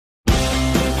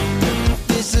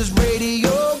This is Radio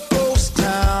Ghost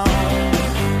Town.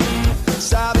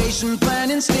 Salvation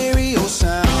Plan in stereo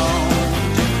sound.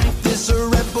 This a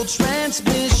rebel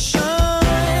transmission.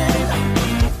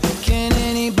 Can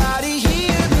anybody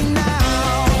hear me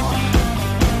now?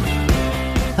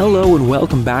 Hello and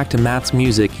welcome back to Matt's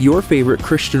Music, your favorite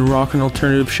Christian rock and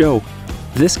alternative show.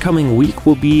 This coming week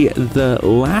will be the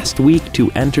last week to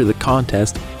enter the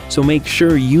contest, so make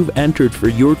sure you've entered for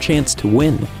your chance to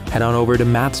win. Head on over to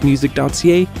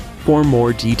mattsmusic.ca for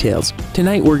more details.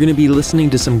 Tonight we're going to be listening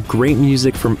to some great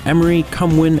music from Emery,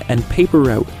 Cumwin, and Paper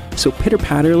Route. So pitter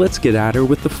patter, let's get at her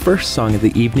with the first song of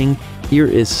the evening. Here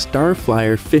is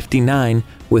Starflyer 59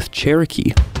 with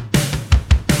Cherokee.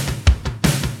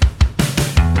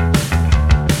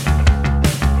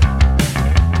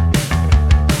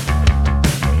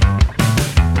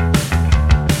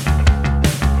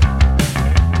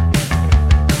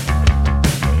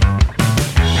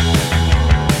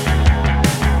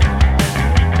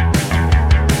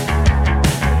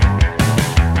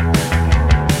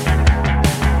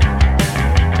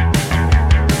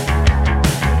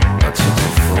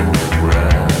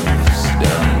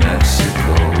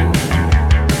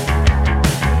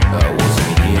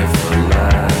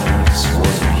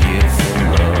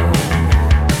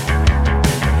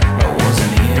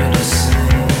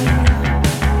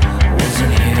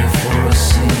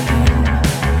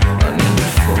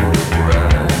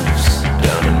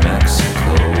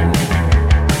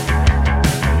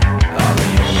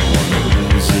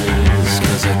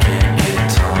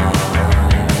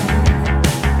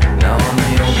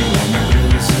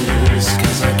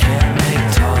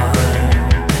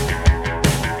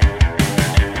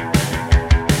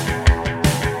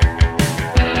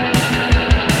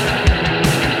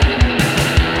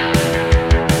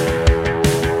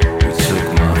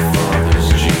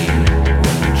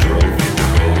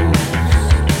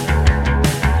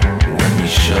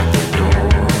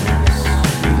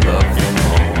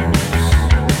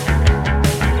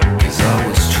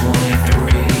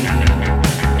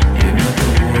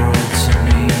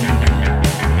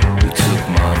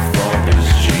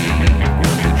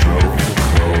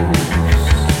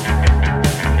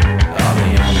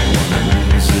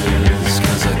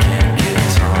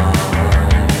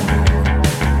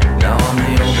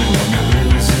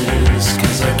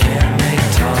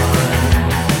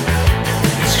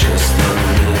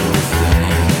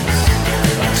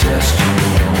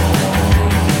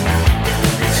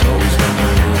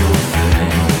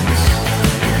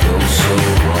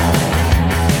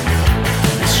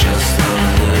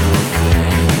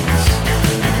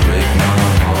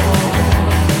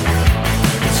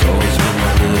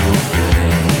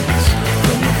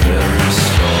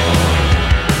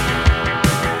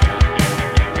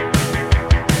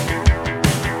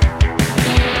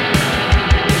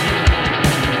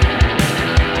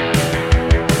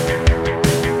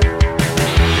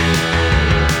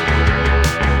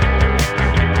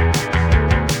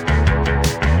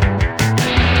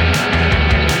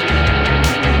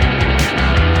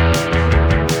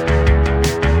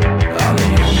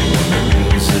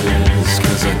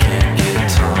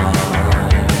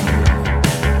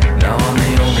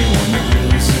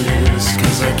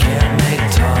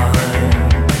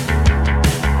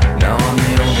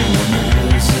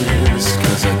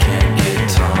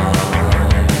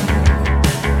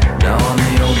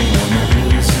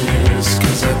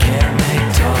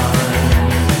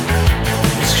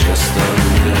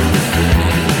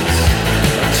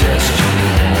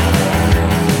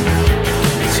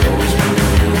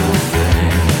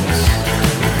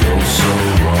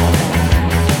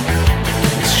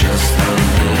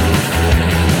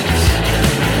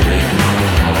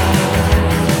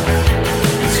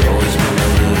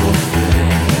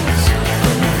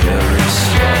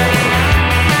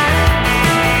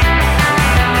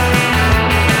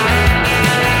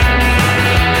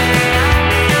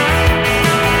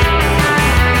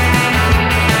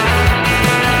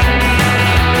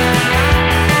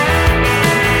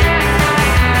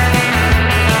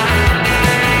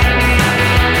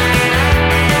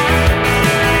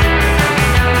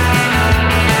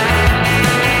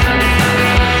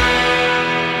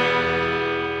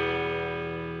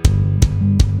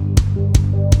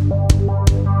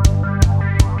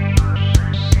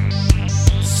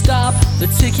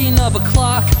 Of a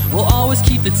clock will always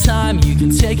keep the time. You can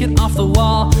take it off the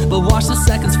wall, but watch the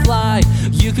seconds fly.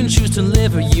 You can choose to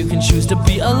live or you can choose to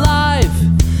be alive.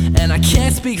 And I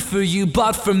can't speak for you,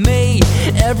 but for me,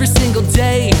 every single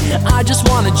day I just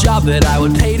want a job that I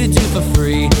would pay to do for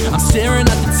free. I'm staring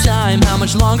at the time, how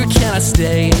much longer can I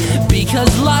stay?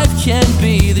 Because life can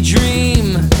be the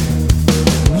dream.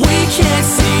 We can't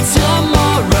see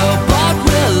tomorrow,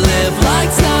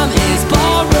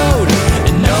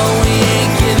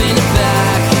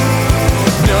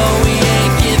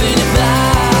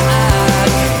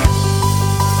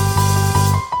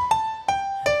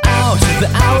 The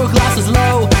hourglass was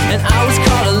low, and I was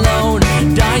caught alone,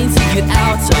 dying to get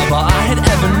out of all I had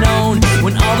ever known.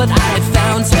 When all that I had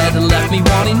found had left me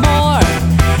wanting more,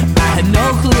 I had no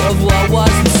clue of what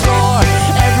was in store.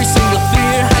 Every single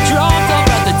fear had dropped off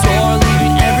at the door,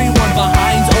 leaving everyone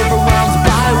behind, overwhelmed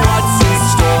by what's in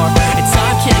store. And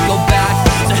time can't go back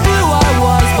to who I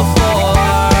was before.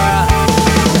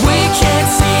 We can't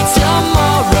see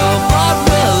tomorrow, but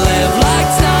we'll live like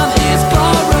time is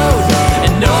borrowed.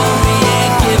 And no, we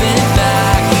ain't giving it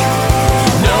back.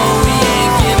 No, we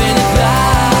ain't giving it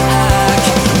back.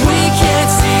 We can't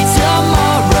see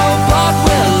tomorrow, but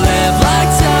we'll live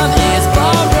like time is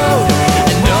borrowed.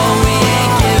 And no, we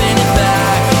ain't giving it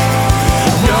back.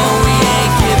 No, we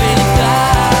ain't giving it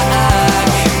back.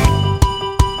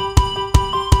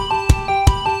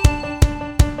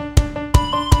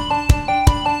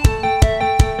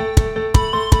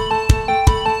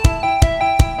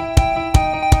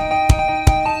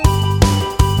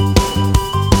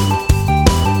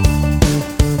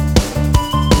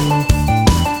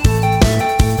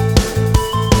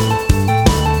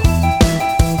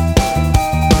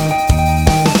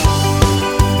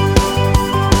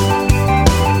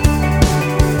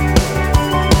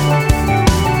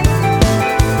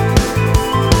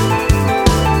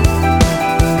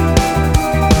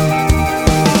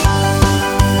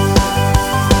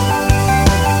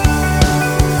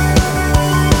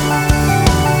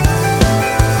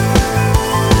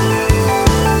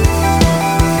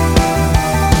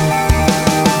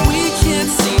 We can't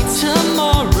see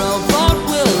tomorrow, but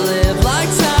we'll live like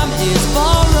time is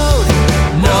borrowed.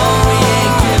 No, we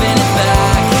ain't giving it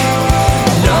back.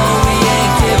 No, we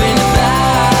ain't giving it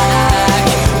back.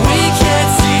 We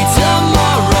can't see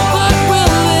tomorrow, but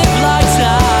we'll live like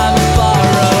time is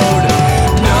borrowed.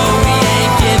 No, we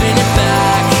ain't giving it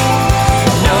back.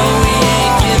 No, we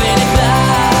ain't giving it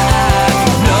back.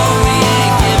 No, we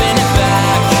ain't giving it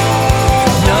back.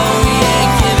 No, we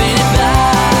ain't giving it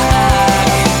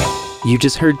back. You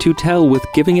just heard To Tell with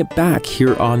Giving It Back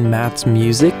here on Matt's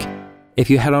Music. If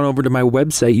you head on over to my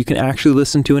website, you can actually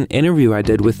listen to an interview I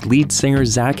did with lead singer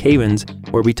Zach Havens,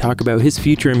 where we talk about his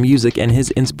future in music and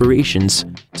his inspirations.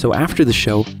 So after the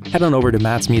show, head on over to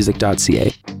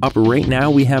mattsmusic.ca. Up right now,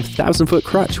 we have 1,000 Foot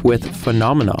Crutch with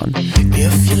Phenomenon.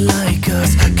 If you like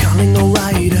us, calling all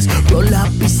riders, roll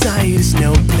up beside us,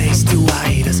 no place to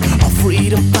hide us. All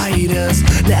freedom fighters,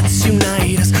 let's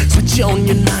unite us. Switch on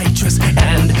your nitrous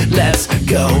and let's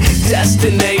go.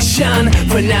 Destination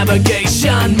for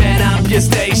navigation. Man up your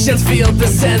stations, feel the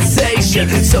sensation.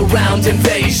 Surround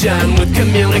invasion with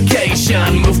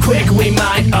communication. Move quick, we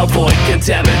might avoid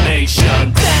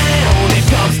contamination. Down, it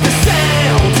comes the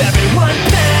sound. Everyone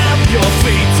down, your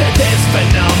feet to this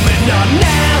phenomenon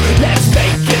now. Let's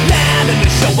make it loud and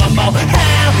show them all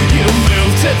how you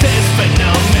move to this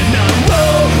phenomenon.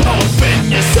 Whoa, open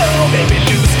your soul, baby,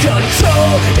 lose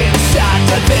control inside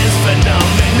of this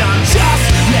phenomenon. Just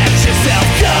let yourself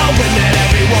go and let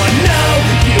everyone know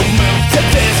you move to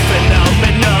this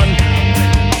phenomenon.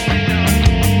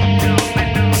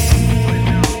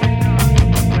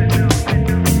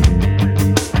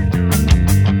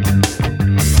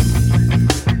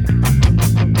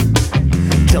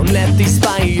 Don't let these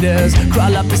spiders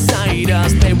crawl up beside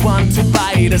us. They want to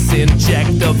bite us,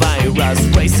 inject the virus.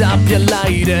 Raise up your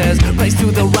lighters, raise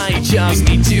to the righteous.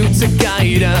 Need you to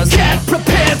guide us. Get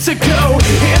prepared to go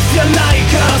if you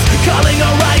like us. Calling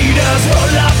our riders,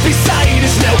 roll up beside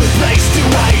us. No place to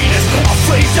hide us. All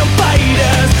freedom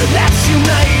fighters, let's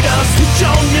unite us.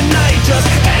 Don't unite us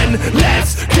and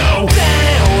let's go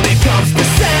down. It comes the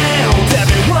sound.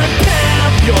 Everyone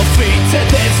pound your feet to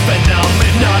this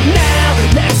phenomenon now.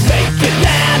 Let's make it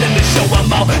loud and show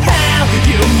them all how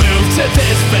you move to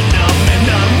this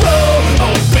phenomenon.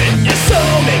 Whoa, open your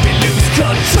soul, maybe lose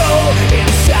control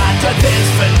inside of this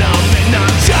phenomenon.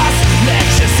 Just let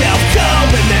yourself go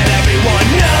and let everyone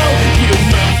know you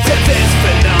move to this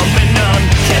phenomenon.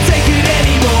 Can't take it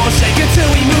anymore, shake it till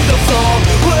we move the floor.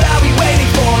 What are we waiting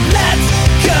for? Let's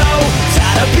go.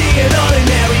 Tired of being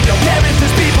ordinary, don't care if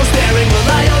there's people staring.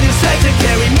 Rely on your strength to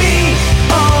carry me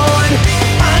on.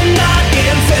 I'm not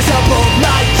invisible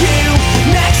like you.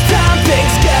 Next time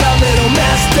things get a little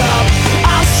messed up,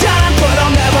 I'll shine but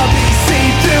I'll never be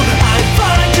see-through. I'm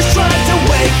fine just trying to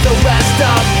wake the rest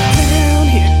up. Down,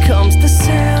 here comes the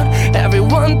sound.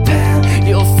 Everyone pound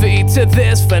your feet to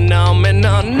this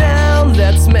phenomenon now.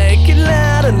 Let's make it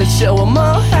loud and let's show them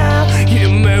all how you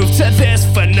move to this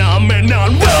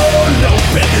phenomenon. Roll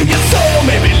open your soul,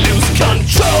 maybe lose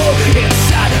control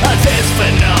inside of this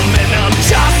phenomenon.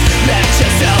 Just let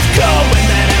yourself go and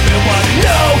let everyone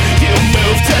know you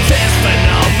move to this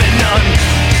phenomenon.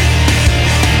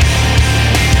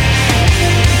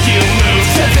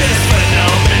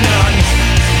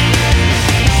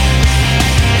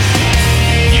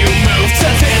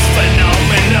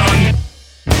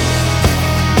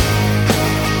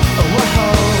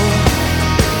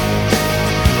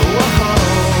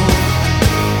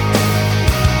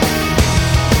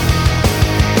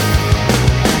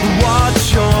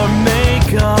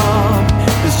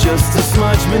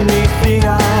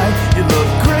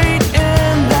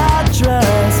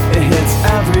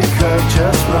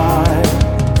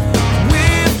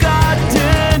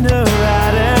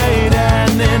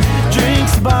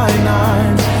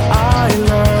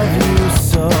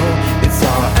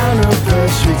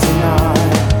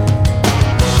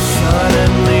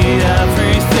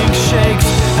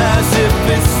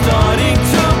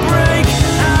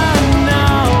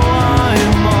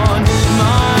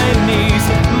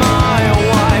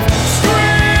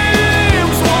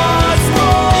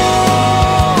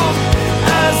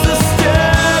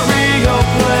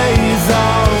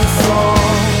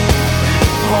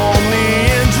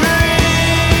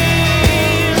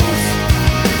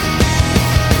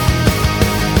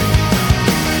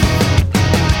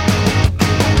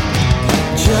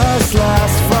 Just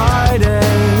last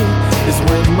Friday is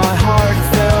when my heart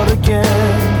felt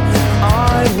again.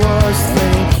 I was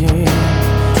thinking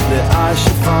that I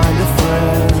should find a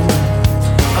friend.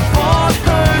 I bought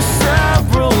her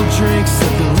several drinks,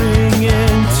 set the ring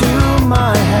into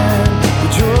my hand. We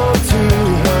drove to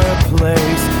her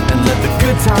place and let the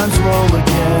good times roll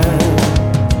again.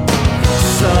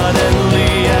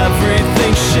 Suddenly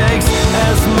everything shakes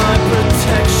as my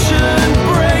protection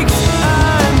breaks,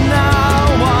 and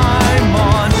now I'm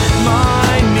on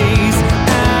my knees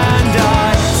and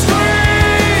I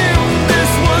scream,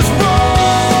 this was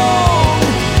wrong.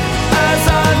 As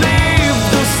I leave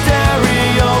the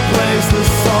stereo plays the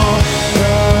song,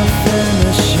 the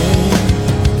finishing.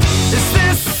 Is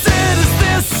this it? Is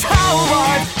this how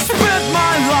I've spent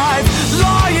my life?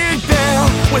 Lying there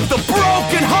with the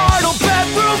broken heart on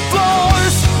bedroom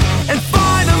floors. And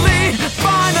finally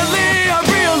I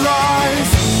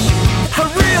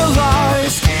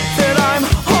realize that I'm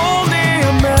only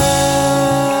a man.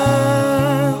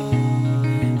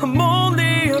 I'm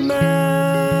only a man.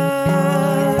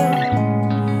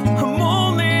 I'm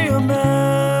only a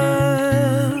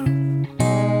man.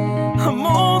 I'm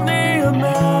only a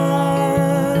man.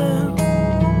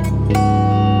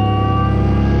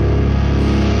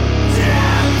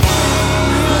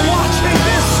 Watching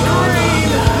this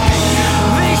screen,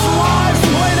 these lives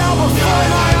played out before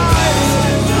my eyes,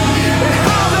 and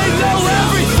how they know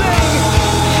everything.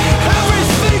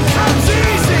 Everything comes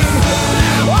easy.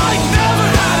 I never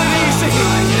had it easy.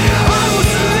 I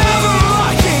was never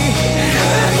lucky.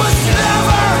 It was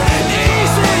never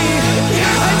easy.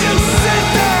 And you sit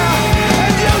there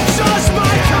and you judge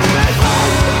my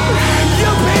commitment.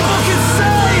 You people can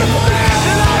say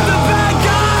that I'm the bad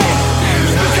guy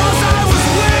because I was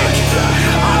weak.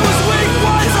 I was weak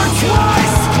once or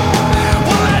twice.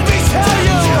 Well, let me tell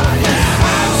you,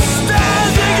 I'm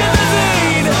standing in the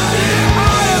need.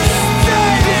 I am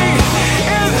standing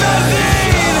in the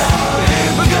need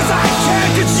because I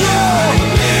can't control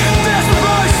this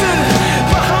person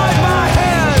behind my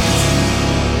hands.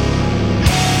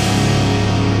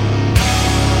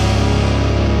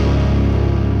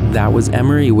 That was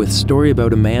Emery with Story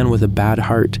About a Man with a Bad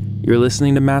Heart. You're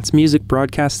listening to Matt's Music,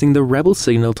 broadcasting the Rebel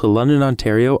Signal to London,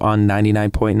 Ontario on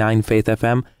 99.9 Faith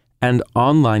FM and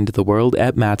online to the world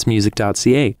at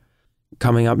mattsmusic.ca.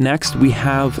 Coming up next, we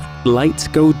have Lights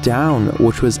Go Down,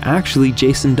 which was actually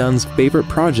Jason Dunn's favorite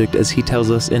project, as he tells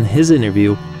us in his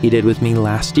interview he did with me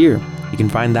last year. You can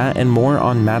find that and more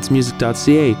on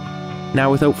mattsmusic.ca.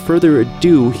 Now, without further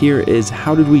ado, here is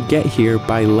How Did We Get Here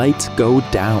by Lights Go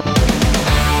Down.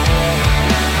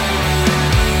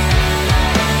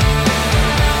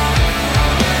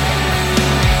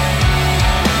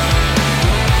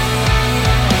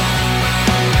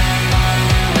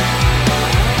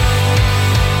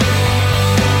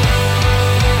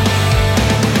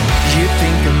 You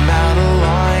think I'm out of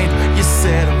line, you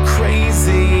said I'm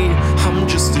crazy. I'm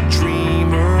just a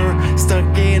dreamer,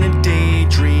 stuck in a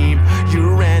daydream.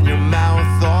 You ran your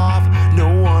mouth off, no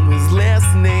one was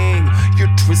listening. Your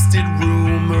twisted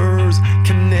rumors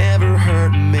can never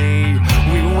hurt me.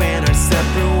 We went our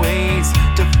separate ways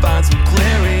to find some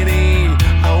clarity.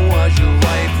 I was your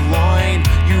lifeline,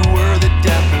 you were the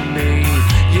death of me.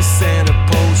 You sent a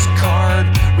postcard,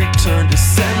 return to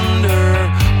sender.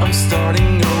 I'm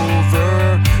starting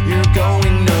over, you're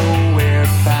going nowhere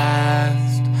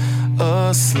fast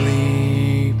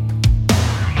asleep.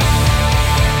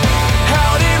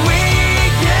 How did we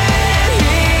get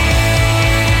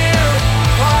here?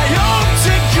 I hope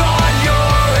to God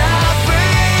you're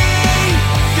happy,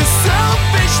 'cause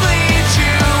selfish leaves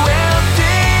you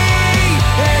empty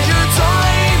as your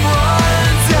time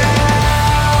runs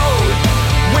out.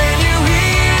 When you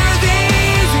hear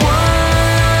these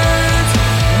words,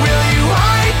 will you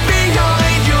hide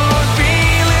behind your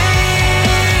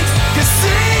feelings? 'Cause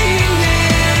seeing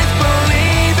is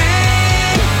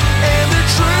believing, and the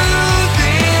truth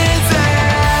is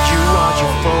out. You want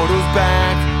your photos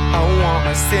back, I want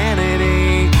my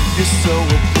sanity. You're so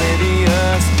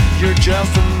oblivious, you're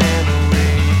just a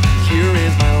memory. Here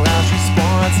is my last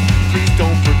response, please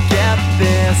don't forget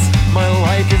this. My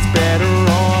life is better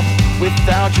off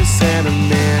without your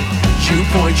sentiment. You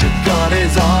point your gun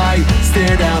as I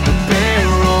stare down the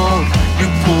barrel. You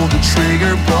pull the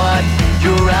trigger but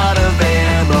you're out of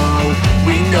ammo.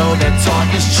 We know that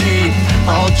talk is cheap,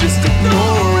 I'll just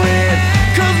ignore it.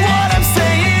 'Cause what I'm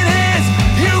saying is,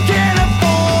 you can't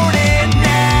afford it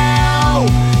now.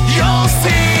 You'll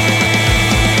see.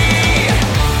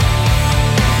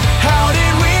 How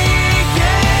did we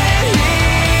get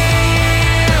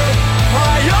here?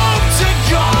 I hope to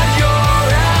God you're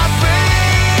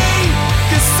happy,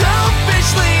 'cause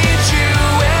selfishly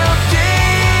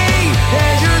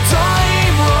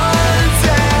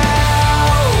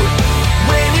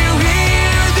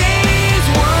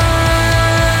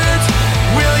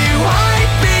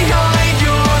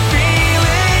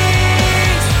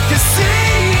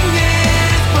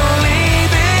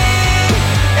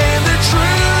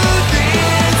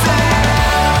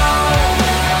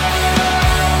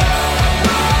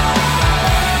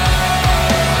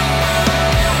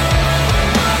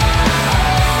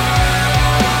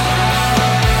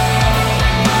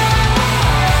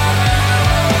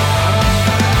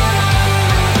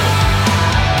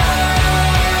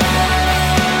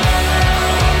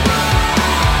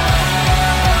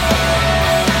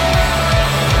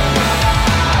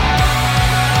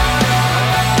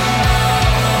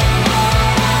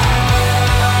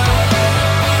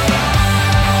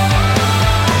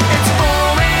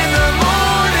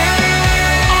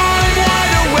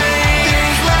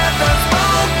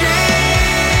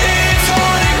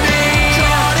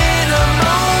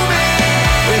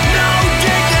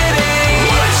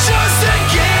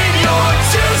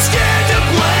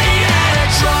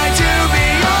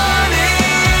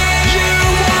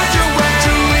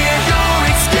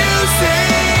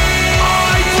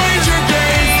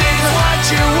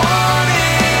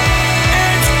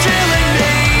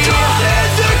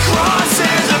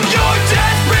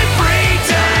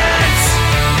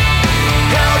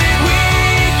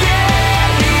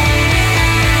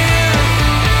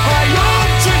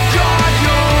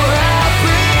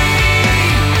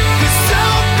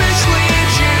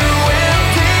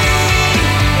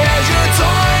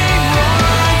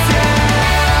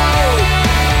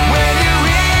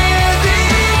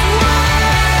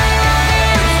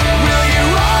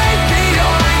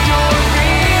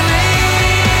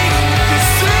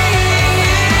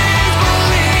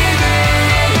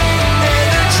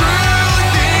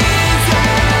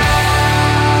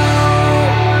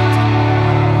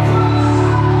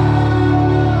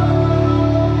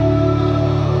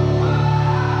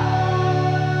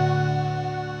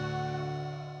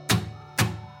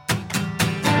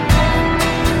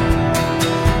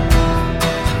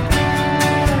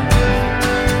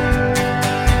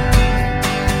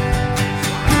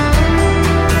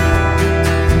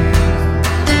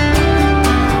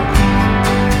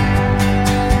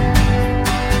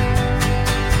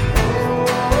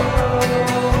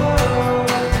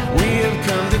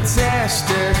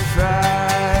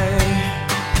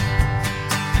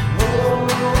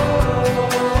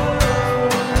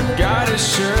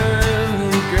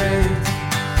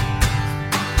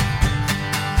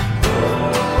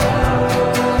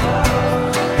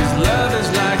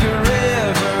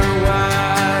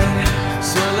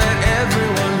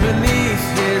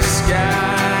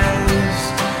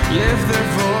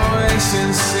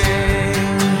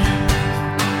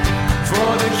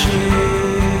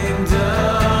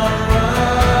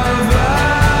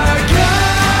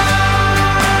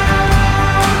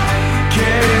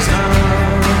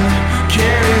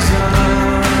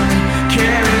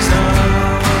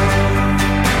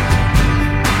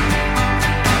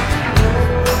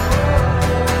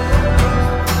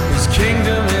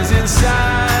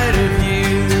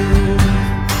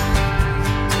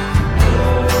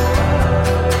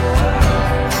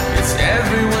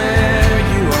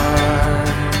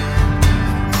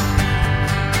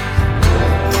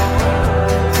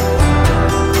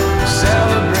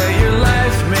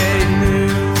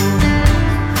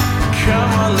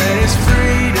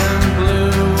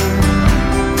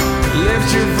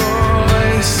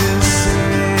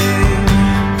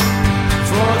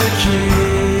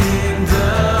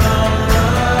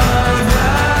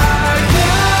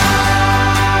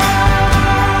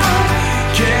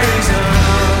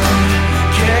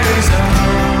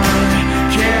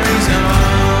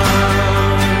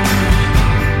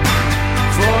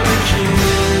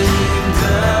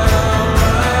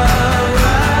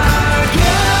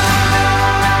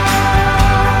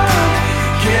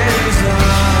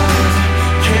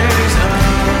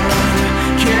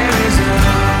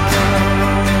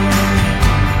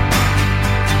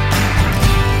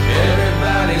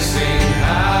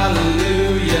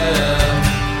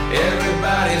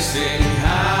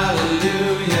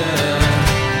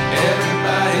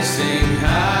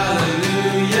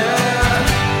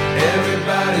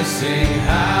sing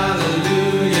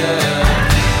hallelujah.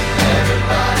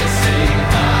 Everybody sing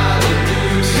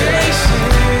hallelujah.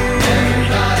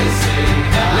 Everybody sing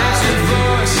hallelujah. Let your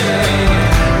voice sing.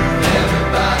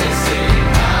 Everybody sing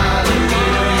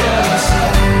hallelujah.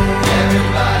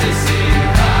 Everybody sing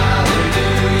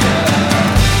hallelujah.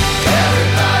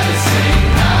 Everybody sing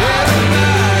hallelujah. Everybody sing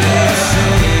hallelujah.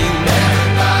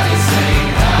 Everybody sing.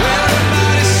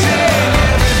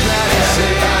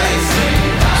 Everybody sing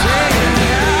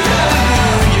hallelujah.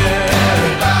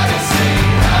 Everybody sing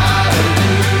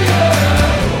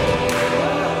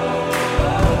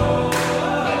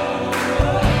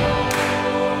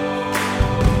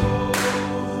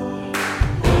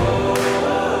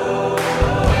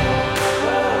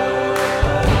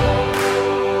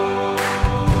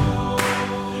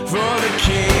for the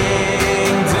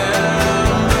kingdom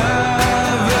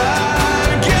of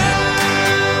our God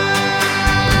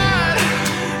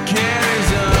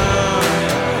carries on,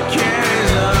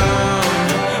 carries on,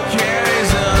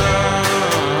 carries on.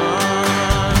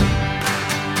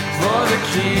 For the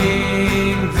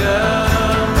kingdom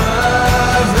of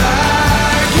our God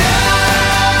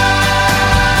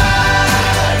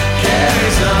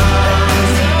carries on,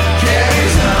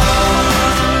 carries on,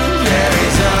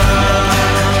 carries on.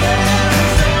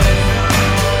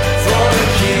 For the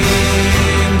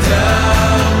kingdom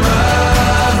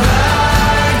of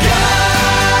our God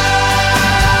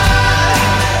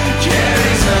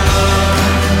carries on,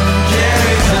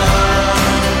 carries on,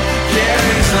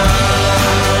 carries on.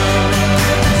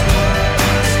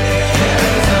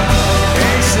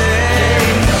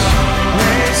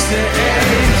 Raise the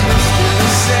angels to the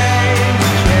same.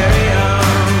 Carry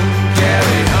on,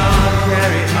 carry on,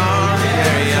 carry on,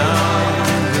 carry on,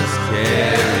 just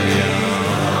carry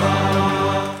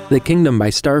on. The Kingdom by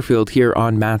Starfield here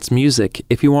on Matt's Music.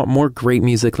 If you want more great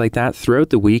music like that throughout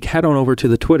the week, head on over to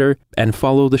the Twitter and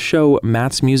follow the show,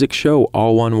 Matt's Music Show,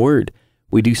 all one word.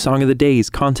 We do Song of the Days,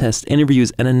 contests,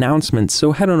 interviews, and announcements,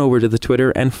 so head on over to the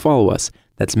Twitter and follow us.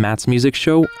 That's Matt's Music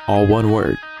Show, all one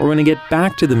word. We're going to get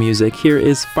back to the music. Here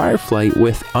is Fireflight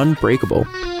with Unbreakable.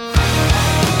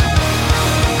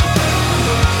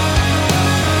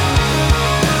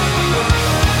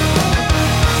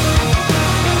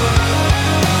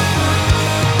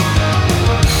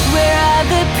 Where are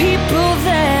the people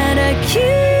that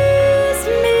accuse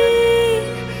me?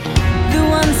 The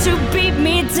ones who beat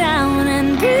me down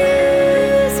and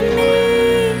bruise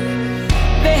me.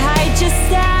 They hide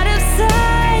just out of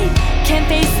sight, can't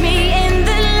face me in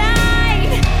the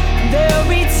light. They'll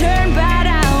return, but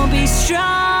I'll be stronger.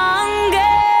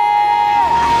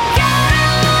 God, I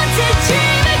want to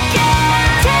dream again.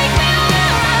 Take me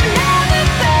where I've never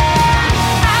been.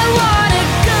 I wanna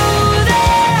go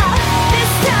there.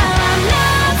 This time I'm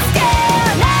not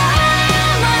scared. Now I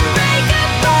am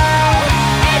unbreakable.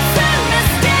 It's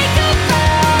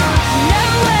unmistakable. No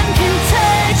one can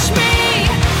touch me.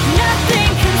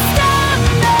 Nothing can stop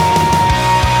me.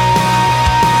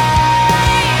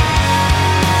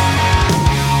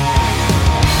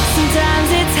 Sometimes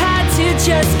it's hard to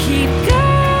just keep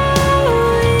going,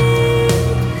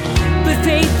 but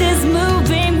faith is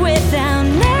moving without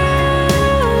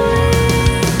knowing.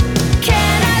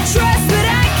 Can I trust what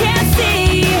I can't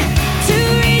see to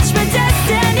reach my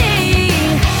destiny?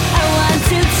 I want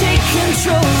to take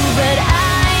control, but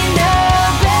I know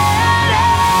better.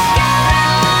 God, I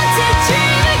want to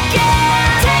dream again.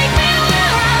 Take me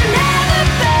where I've never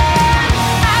been.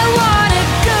 I wanna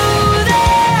go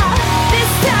there.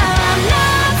 This time I'm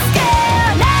not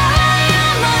scared. Now I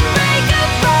am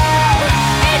unbreakable.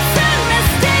 It's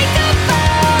unmistakable.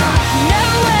 No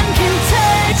one can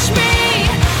touch me.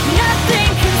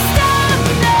 Nothing can stop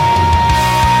me.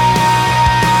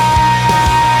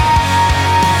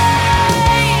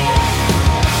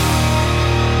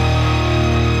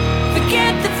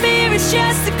 Forget the fear, it's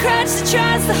just a crutch that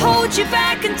tries to hold you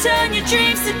back and turn your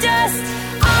dreams to dust.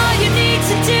 All you need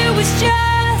to do is just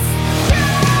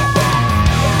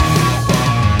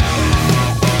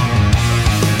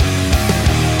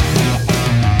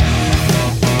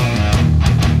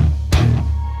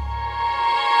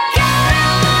God, I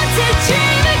want to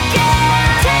dream again.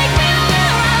 Take me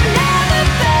where I've never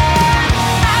been.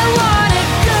 I wanna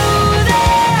go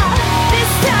there.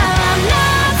 This time I'm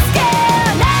not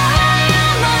scared. Now I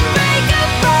am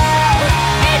unbreakable.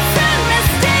 It's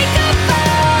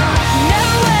unmistakable. No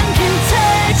one can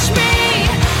touch me.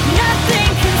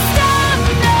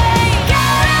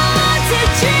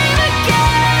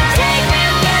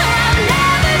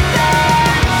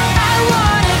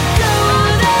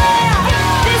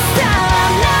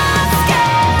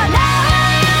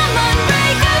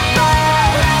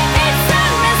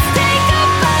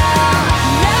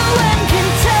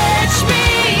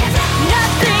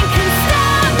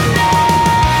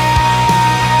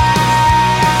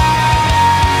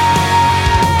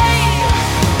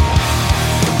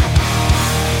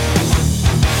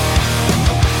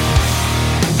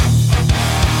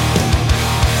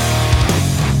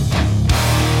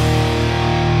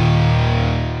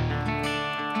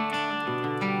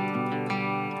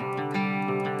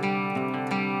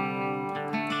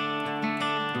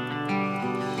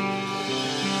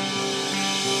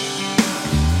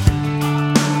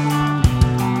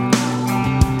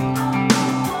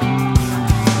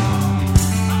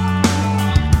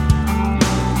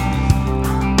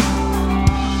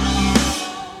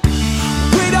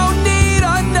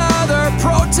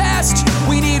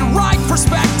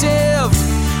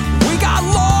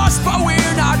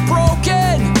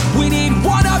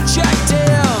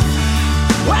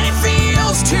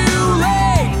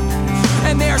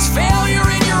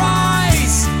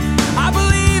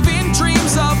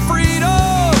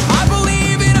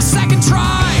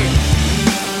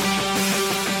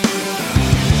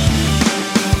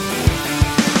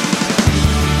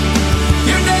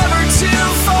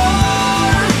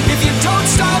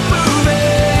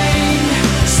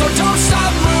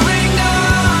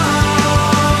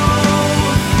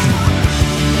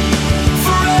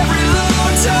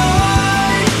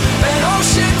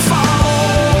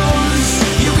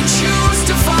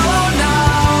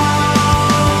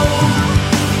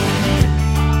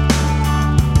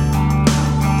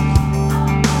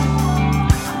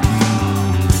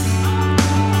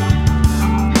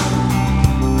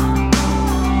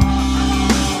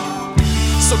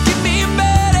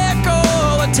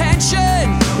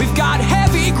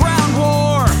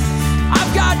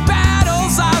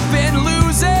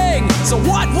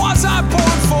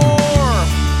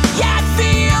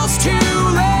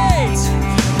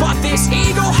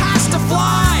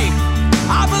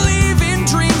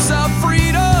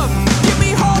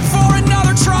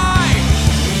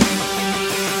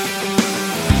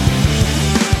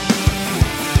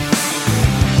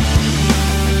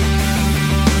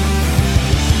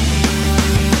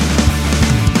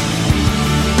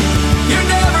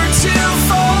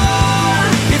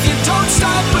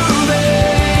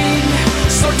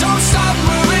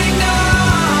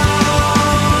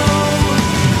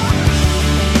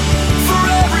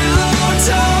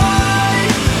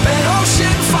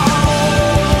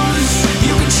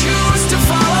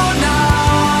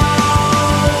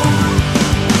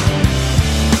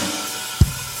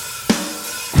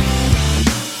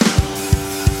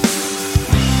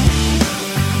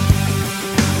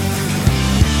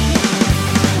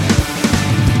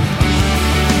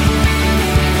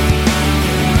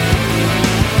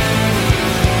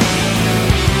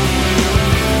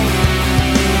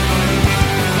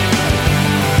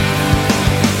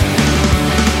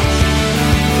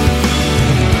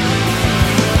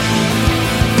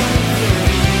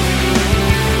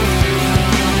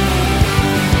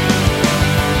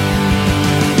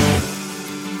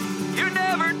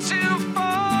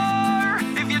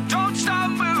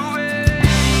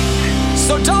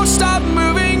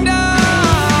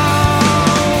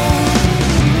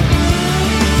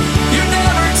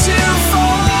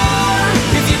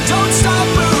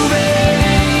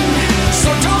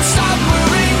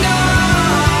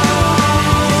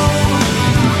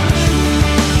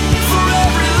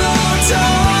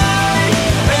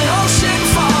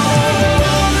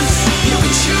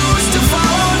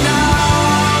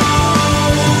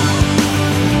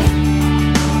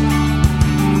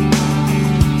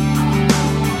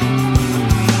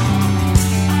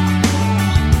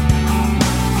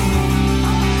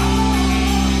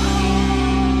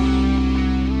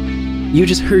 You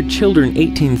just heard Children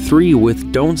 18-3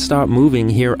 with Don't Stop Moving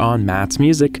here on Matt's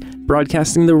Music,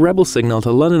 broadcasting the Rebel Signal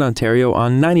to London, Ontario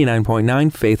on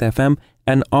 99.9 Faith FM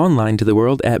and online to the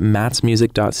world at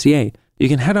mattsmusic.ca. You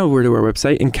can head over to our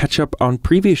website and catch up on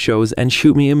previous shows and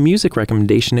shoot me a music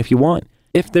recommendation if you want.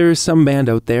 If there's some band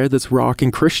out there that's rock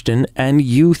and Christian and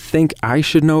you think I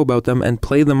should know about them and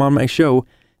play them on my show,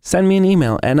 send me an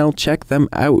email and I'll check them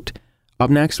out. Up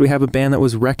next, we have a band that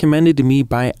was recommended to me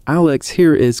by Alex.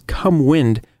 Here is Come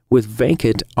Wind with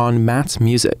Vacant on Matt's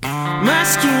Music. My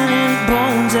skin and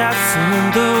bones out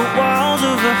from the walls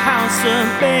of a house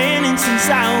abandoned since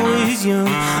I was young.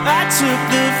 I took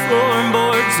the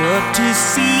floorboards up to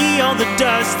see all the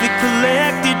dust that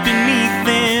collected beneath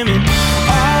them. And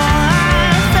all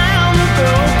I found were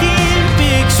broken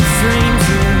picture frames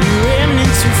and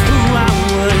remnants of who I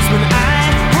was when I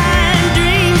had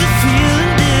dreams of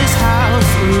filling this house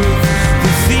with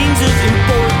the things of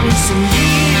importance. And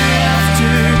year after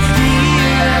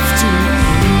year after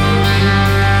year,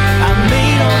 I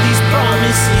made all these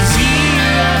promises year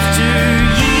after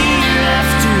year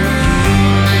after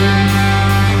year.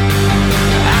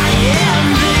 I am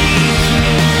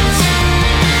vacant,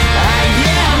 I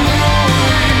am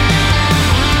worn,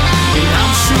 and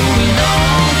I'm showing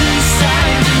all the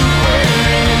signs of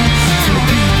wearing for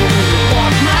people who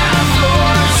walk my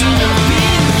floors. And I've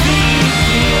been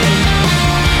thinking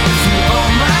through all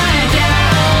my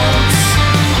doubts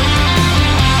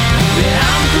that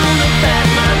I'm gonna pack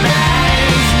my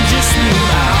bags and just move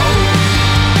out.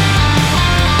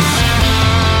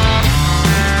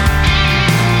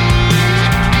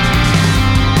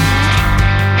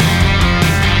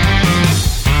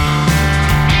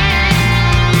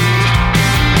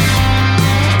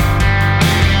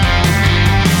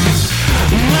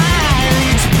 My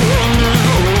eyelids blown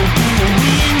open the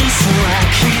window so I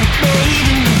can bathe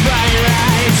in the bright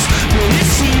lights. But it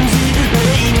seems that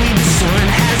lately the sun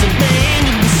has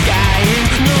abandoned the sky and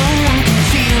no one can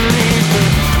feel it. But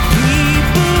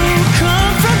people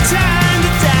come from time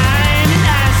to time and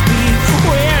ask me,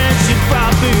 where has your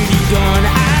property gone?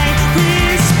 I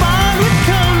respond with,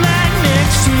 come back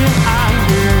next year, I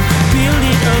will build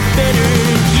it up better.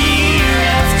 Year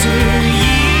after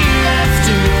year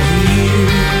after year,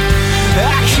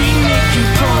 I keep making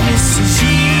promises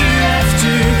year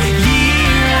after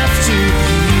year after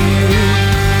year.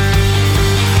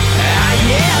 I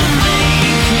am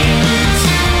vacant,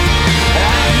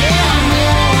 I am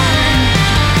worn,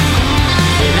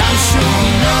 and I'm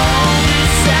showing all the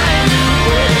signs of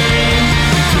wearing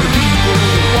for people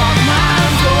who walk my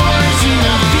floors. And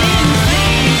I've been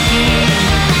thinking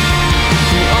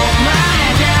through all my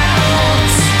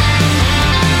doubts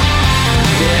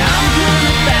that I'm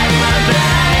gonna pack my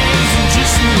bags and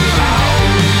just move out.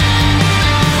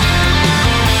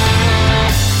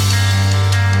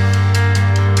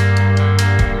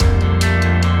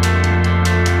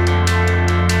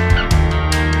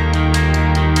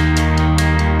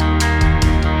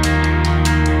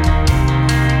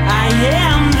 I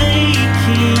am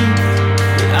vacant,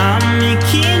 but I'm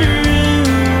making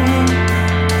room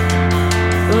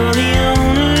for the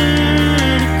owner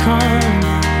to come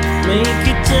make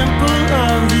a temple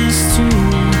of this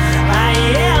tomb. I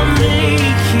am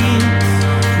vacant,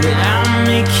 but I'm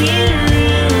making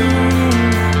room,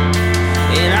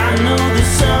 and I know the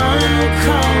sun will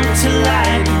come to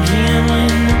light again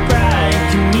when the bride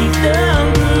can meet the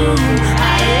groom.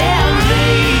 I am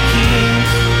vacant,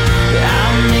 but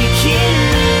I'm making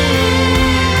room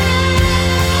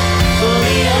for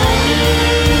the owner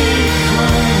to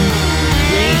come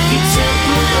make a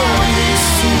temple of this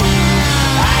tomb.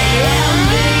 I am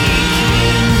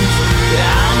vacant, but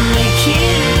I'm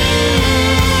making room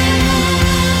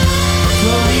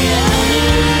for the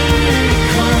owner to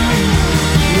come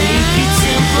make a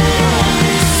temple of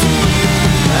this tomb.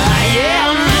 I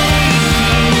am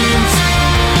vacant,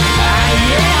 I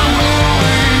am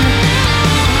worn,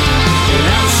 and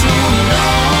I'm showing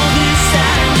all the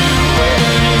signs of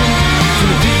wearing for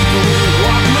the people who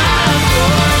walk my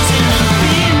floors. And I've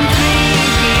been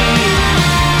thinking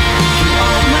through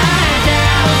all my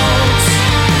doubts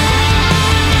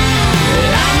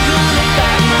that I'm gonna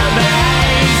pack my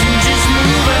bags and just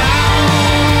move out.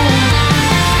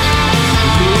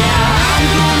 Yeah, I'm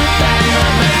gonna pack my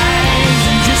bags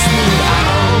and just move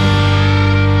out.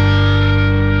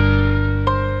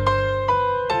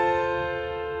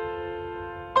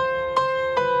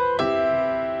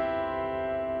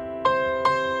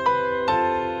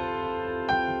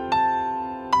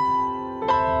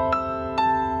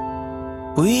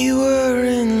 We were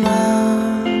in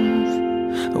love.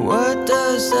 What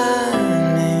does that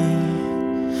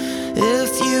mean?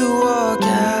 If you walk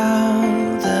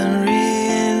out, then read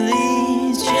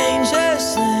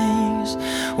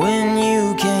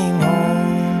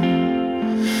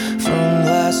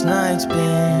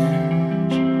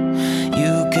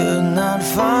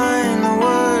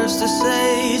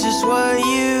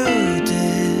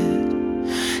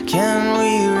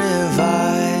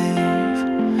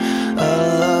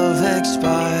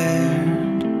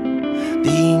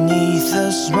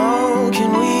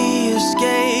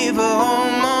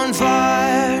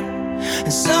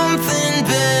and something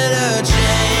better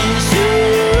changed you.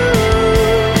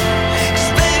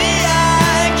 'Cause baby,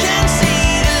 I can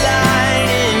see the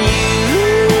light in you.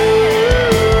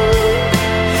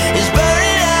 It's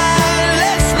burning out,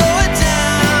 let's slow it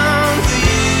down for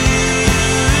you.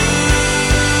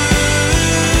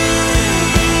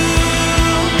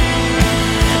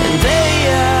 And baby,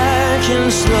 I can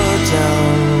slow it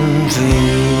down for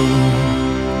you.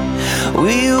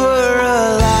 We were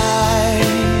alive,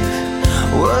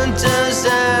 what does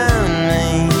that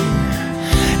mean?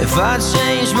 If I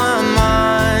change my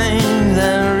mind,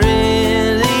 that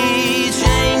really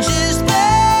changes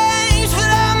things.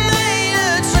 But I made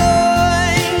a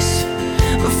choice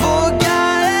before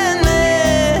God and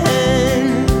man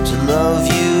to love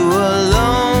you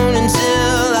alone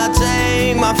until I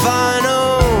take my final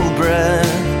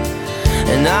breath.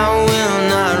 And I will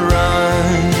not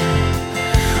run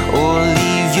or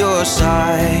leave your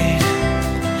side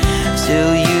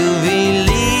till you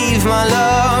believe my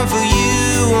love for you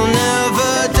will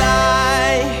never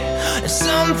die. And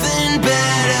something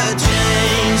better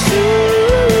changed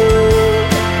too.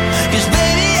 'Cause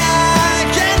baby, I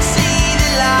can see the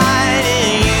light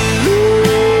in you.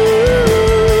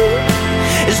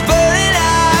 It's burning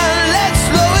out, let's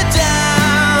slow it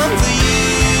down for you.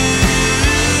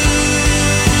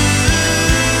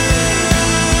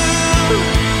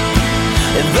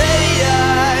 And baby, I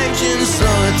can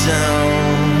slow it down.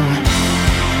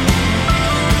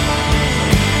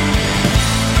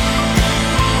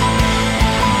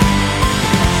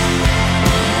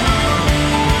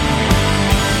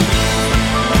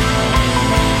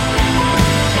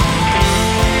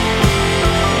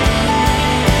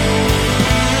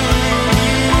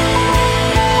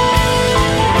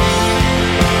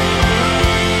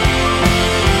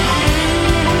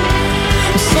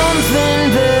 Something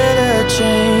better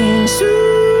changed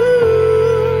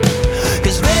too.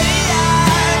 'Cause baby, I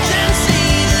can see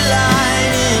the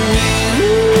light in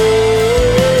you.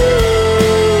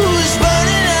 It's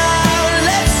burning out,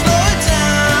 let's slow it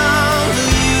down for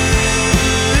you.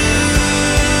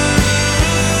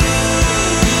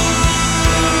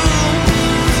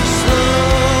 Slow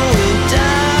it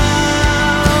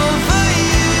down for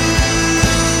you.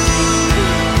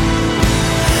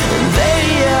 And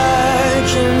baby, I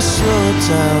can slow it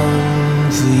down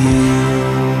for you.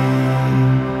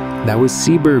 That was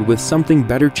Seabird with Something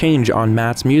Better Change on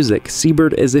Matt's Music.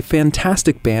 Seabird is a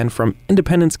fantastic band from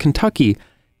Independence, Kentucky.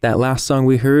 That last song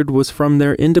we heard was from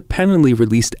their independently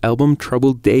released album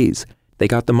Troubled Days. They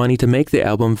got the money to make the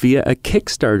album via a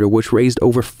Kickstarter which raised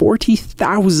over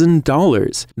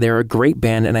 $40,000. They're a great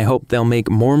band and I hope they'll make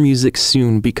more music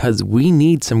soon because we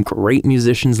need some great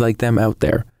musicians like them out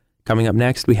there. Coming up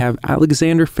next, we have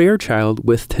Alexander Fairchild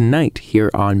with Tonight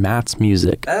here on Matt's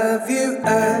Music. Have you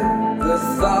ever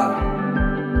thought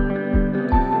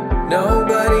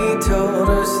nobody told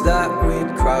us that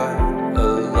we'd cry a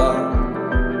lot?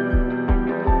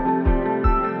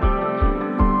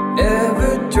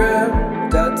 Never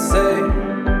dreamt I'd say,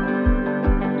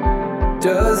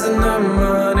 doesn't our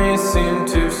money seem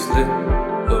to slip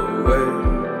away?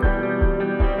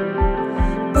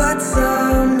 But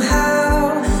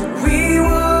somehow we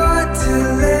want to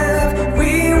live,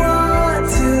 we want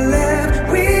to live,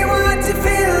 we want to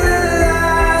feel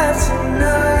alive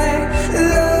tonight,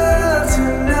 love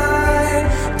tonight,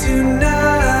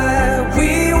 tonight.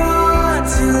 We want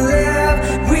to live,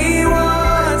 we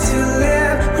want to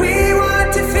live, we want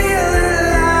to feel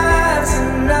alive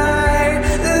tonight,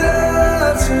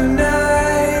 love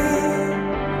tonight.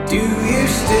 Do you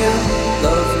still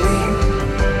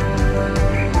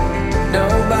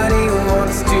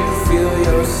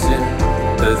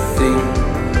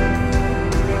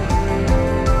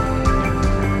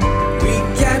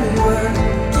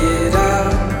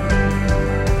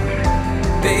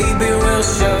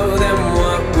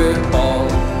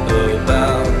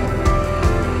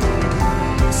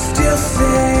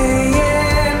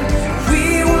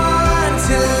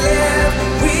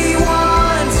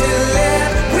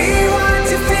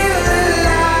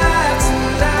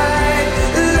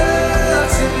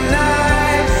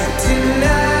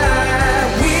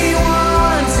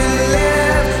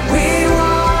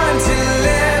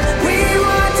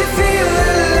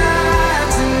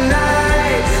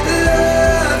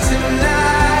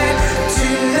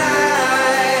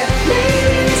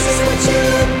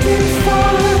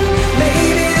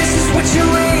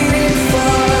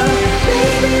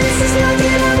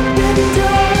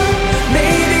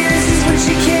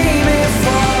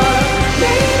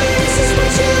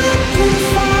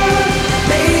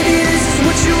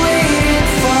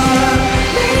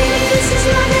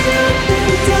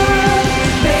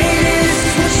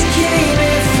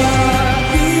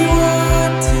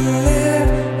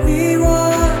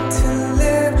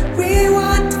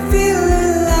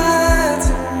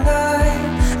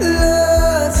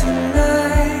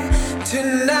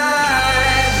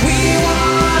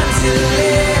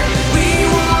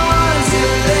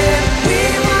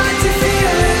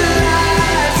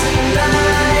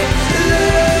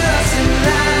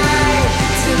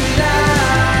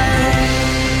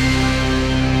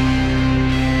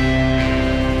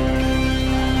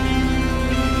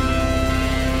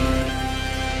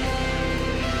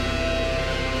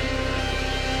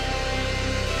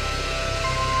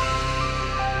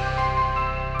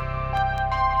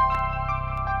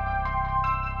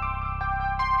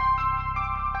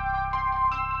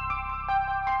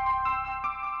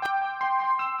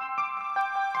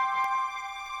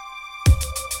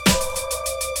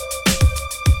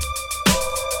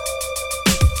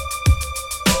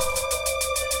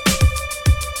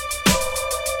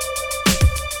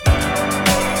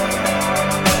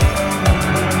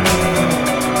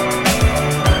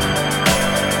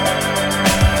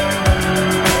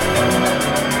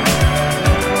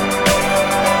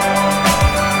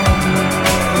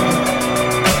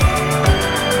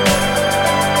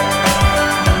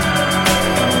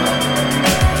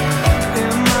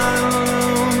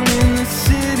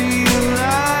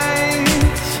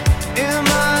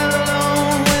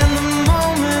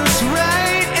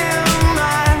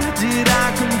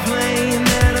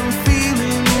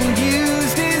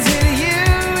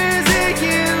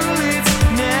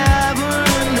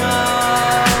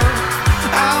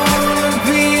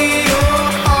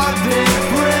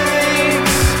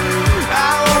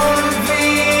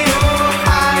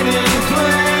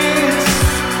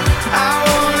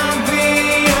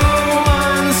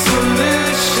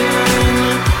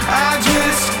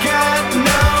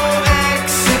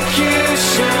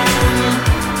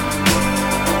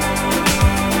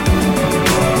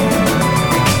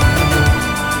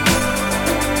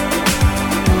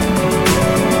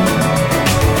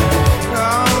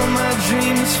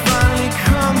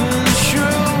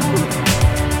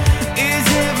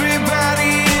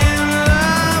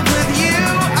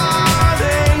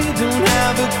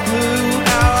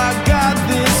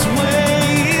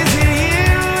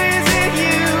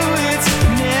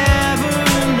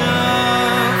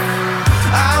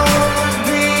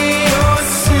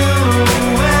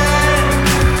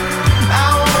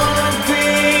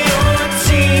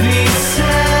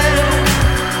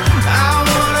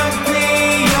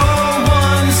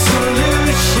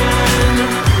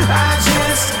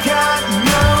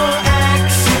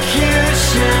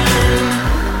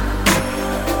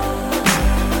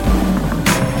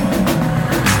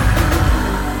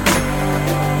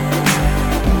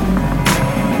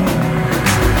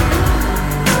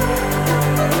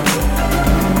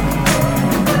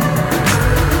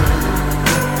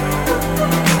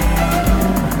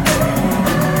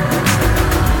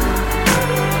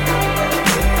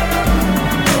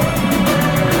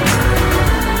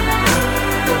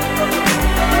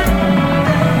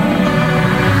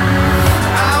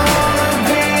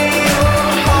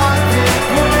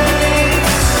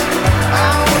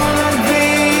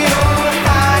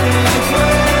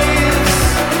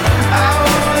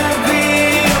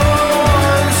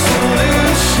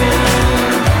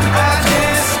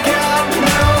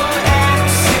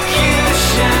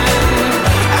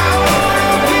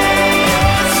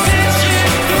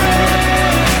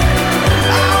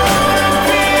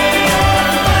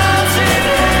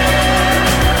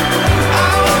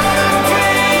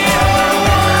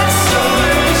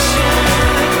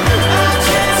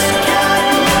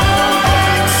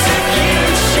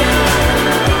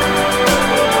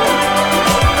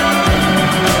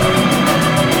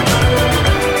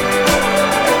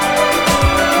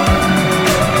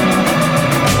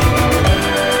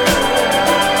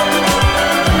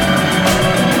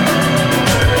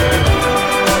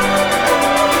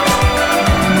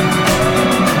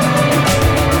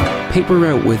taper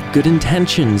out with good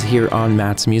intentions here on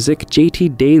Matt's Music.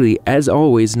 JT Daly, as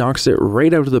always, knocks it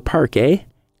right out of the park, eh?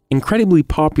 Incredibly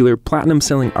popular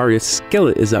platinum-selling artist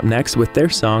Skillet is up next with their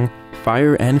song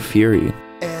Fire and Fury.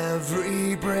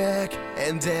 Every brick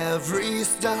and every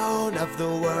stone of the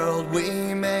world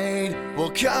we made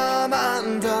will come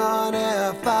undone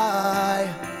if I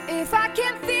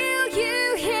can feel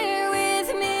you here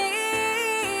with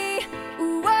me.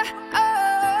 Whoa.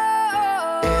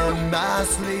 In my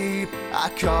sleep I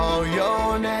call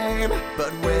your name,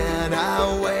 but when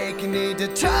I wake need to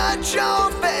touch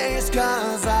your face,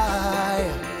 'cause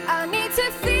I need to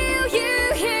feel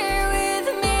you here with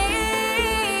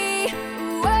me.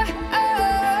 Whoa.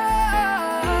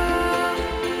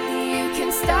 You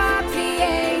can stop the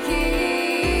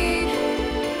aching,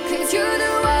 'cause you're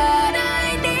the one I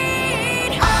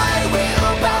need. I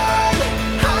will burn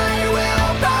for you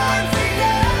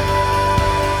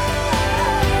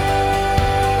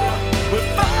with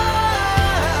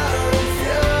fire and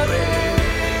fury,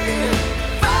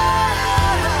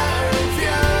 fire and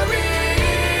fury.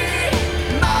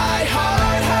 My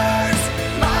heart hurts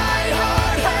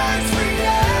for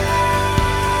you.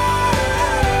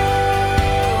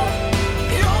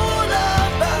 Your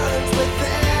love burns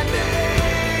within me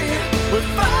with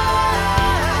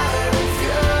fire and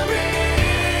fury.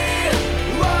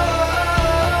 Whoa.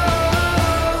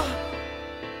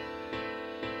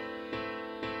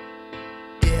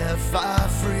 If I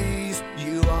freeze,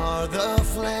 you are the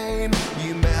flame.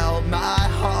 You melt my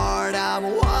heart,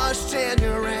 I'm washed in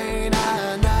your rain.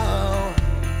 I know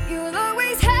You'll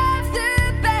always have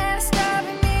the best of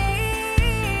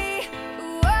me.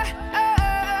 Whoa.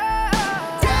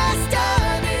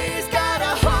 destiny's got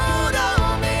a hold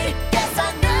on me. Guess I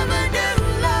never knew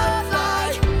love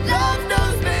like love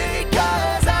knows me,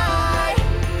 'cause I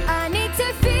need to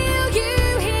feel you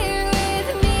here with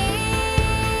me.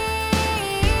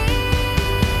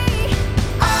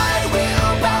 I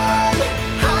will burn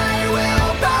for you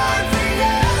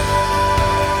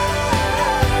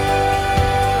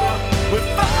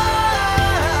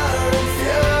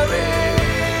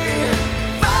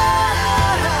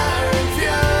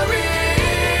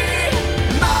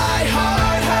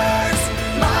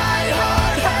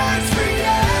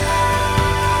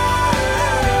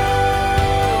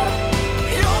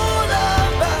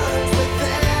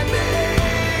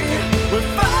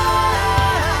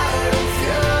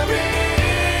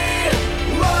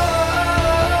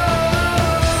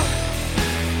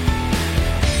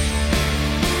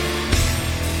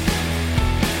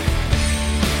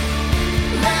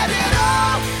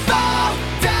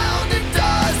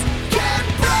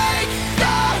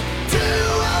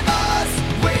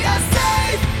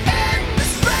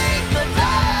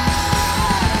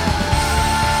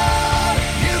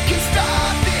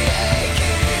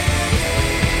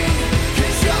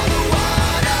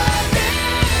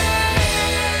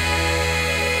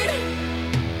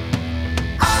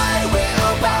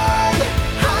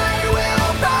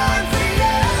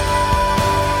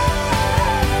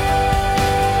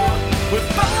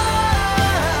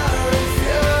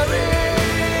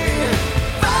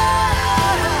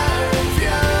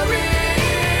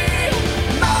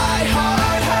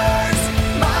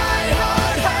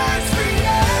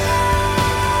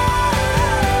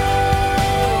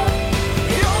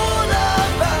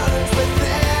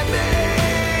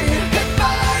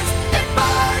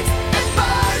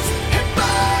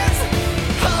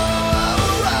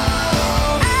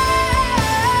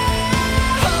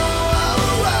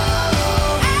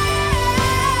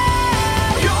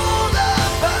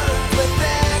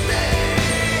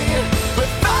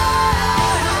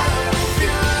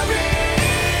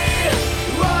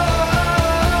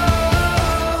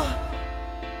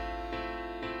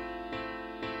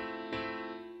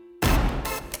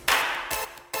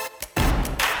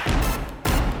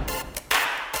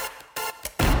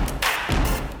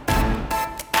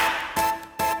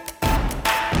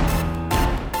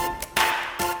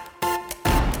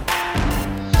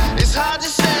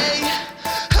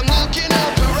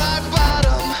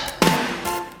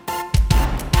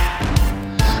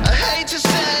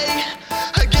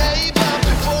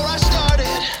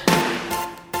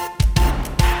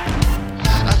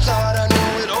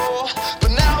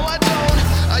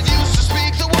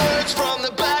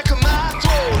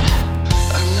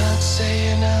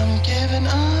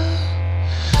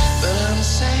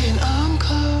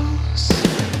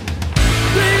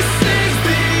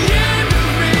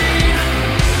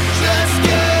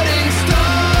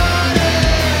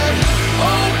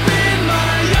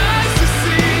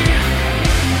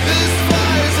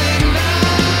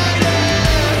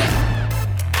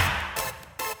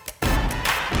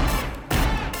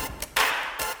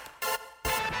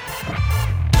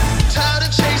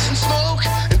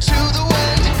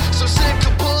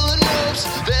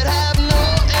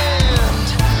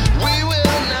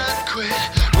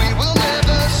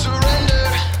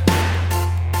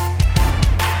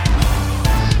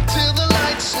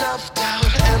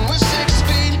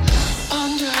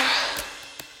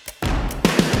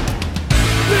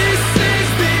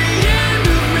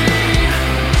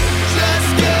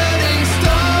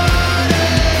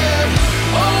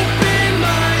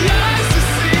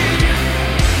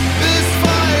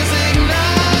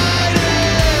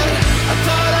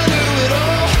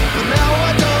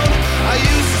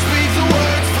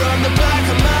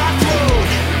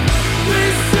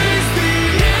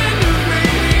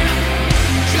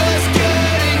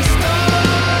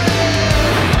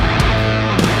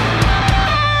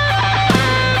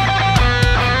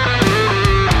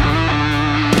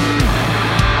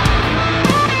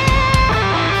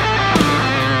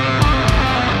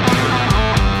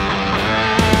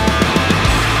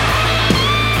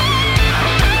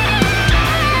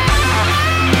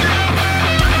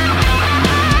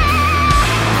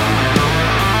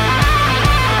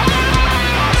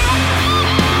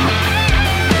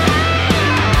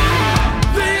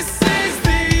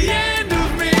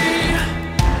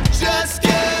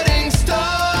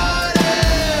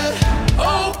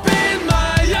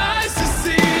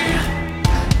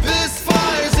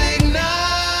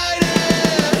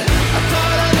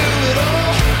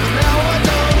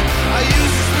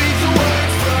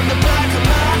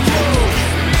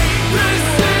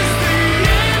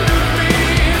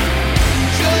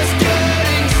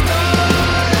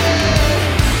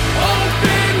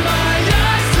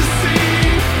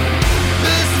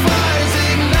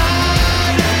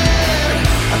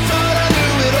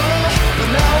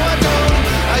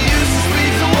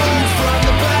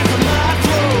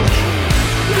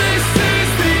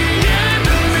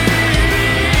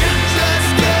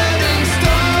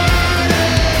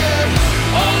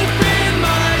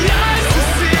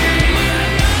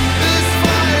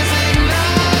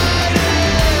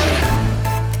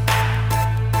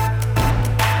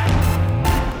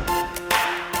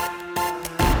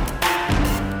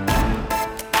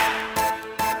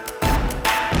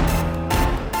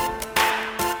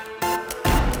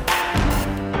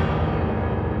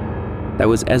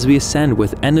was As We Ascend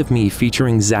with End of Me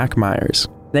featuring Zach Myers.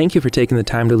 Thank you for taking the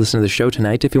time to listen to the show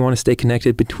tonight. If you want to stay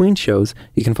connected between shows,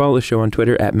 you can follow the show on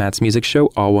Twitter at Matt's Music Show,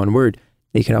 all one word.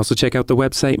 You can also check out the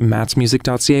website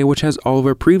mattsmusic.ca, which has all of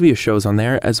our previous shows on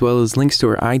there, as well as links to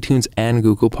our iTunes and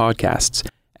Google podcasts.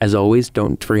 As always,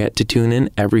 don't forget to tune in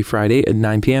every Friday at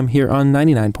 9 p.m. here on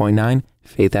 99.9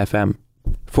 Faith FM.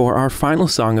 For our final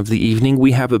song of the evening,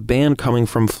 we have a band coming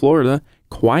from Florida,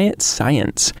 Quiet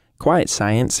Science. Quiet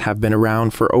Science have been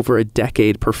around for over a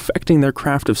decade, perfecting their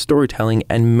craft of storytelling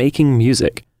and making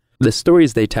music. The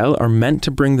stories they tell are meant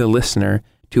to bring the listener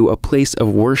to a place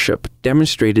of worship,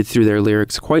 demonstrated through their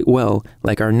lyrics quite well,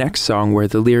 like our next song where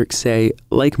the lyrics say,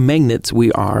 "Like magnets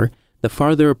we are, the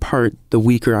farther apart, the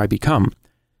weaker I become."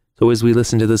 So as we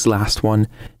listen to this last one,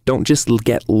 don't just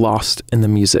get lost in the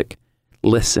music.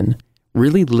 Listen.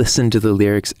 Really listen to the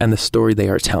lyrics and the story they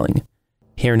are telling.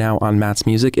 Here now on Matt's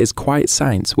Music is Quiet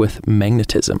Science with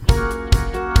Magnetism.